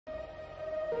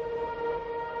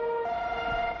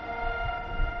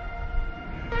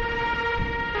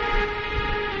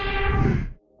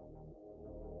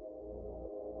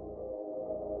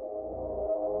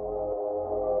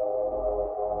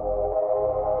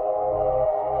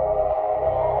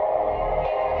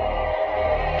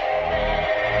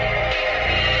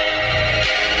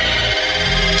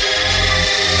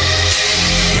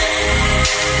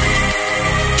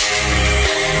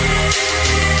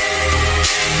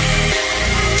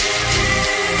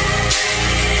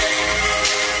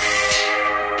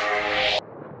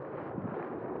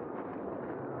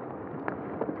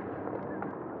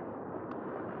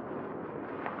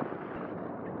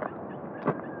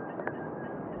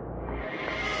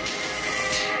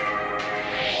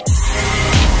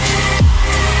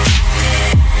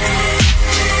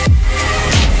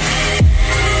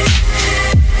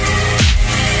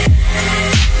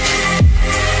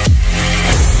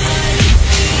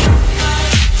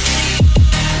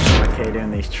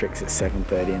tricks at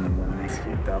 7:30 in the morning.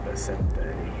 Skipped up at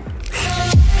 7:30.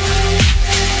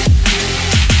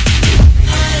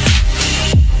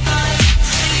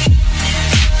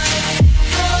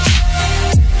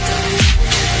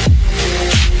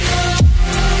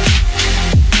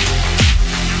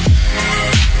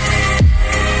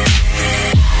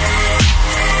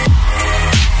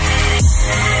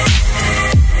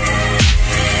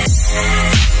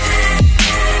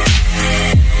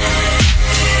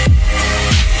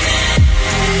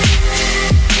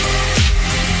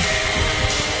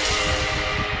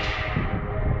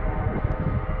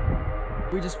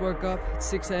 We just woke up at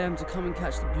 6 AM to come and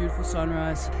catch the beautiful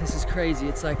sunrise. This is crazy.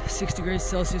 It's like 6 degrees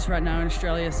Celsius right now in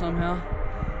Australia somehow.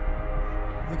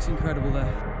 Looks incredible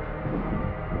there.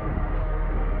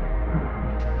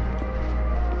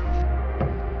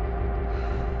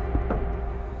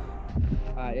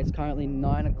 Alright, it's currently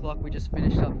 9 o'clock. We just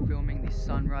finished up filming the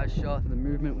sunrise shot for the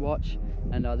movement watch.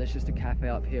 And there's just a cafe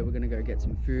up here. We're gonna go get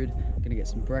some food, gonna get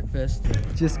some breakfast.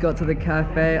 Just got to the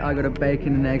cafe. I got a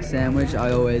bacon and egg sandwich.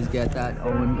 I always get that.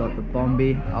 Owen got the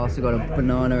bombi. I also got a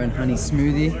banana and honey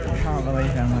smoothie. I can't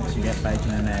believe how much you get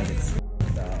bacon and eggs.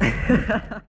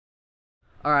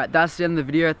 Alright, that's the end of the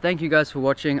video. Thank you guys for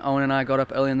watching. Owen and I got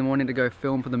up early in the morning to go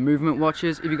film for the movement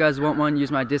watches. If you guys want one,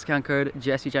 use my discount code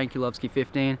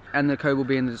Jankulovski15 and the code will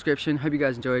be in the description. Hope you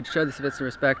guys enjoyed. Show this a bit of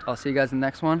respect. I'll see you guys in the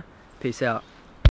next one. Peace out.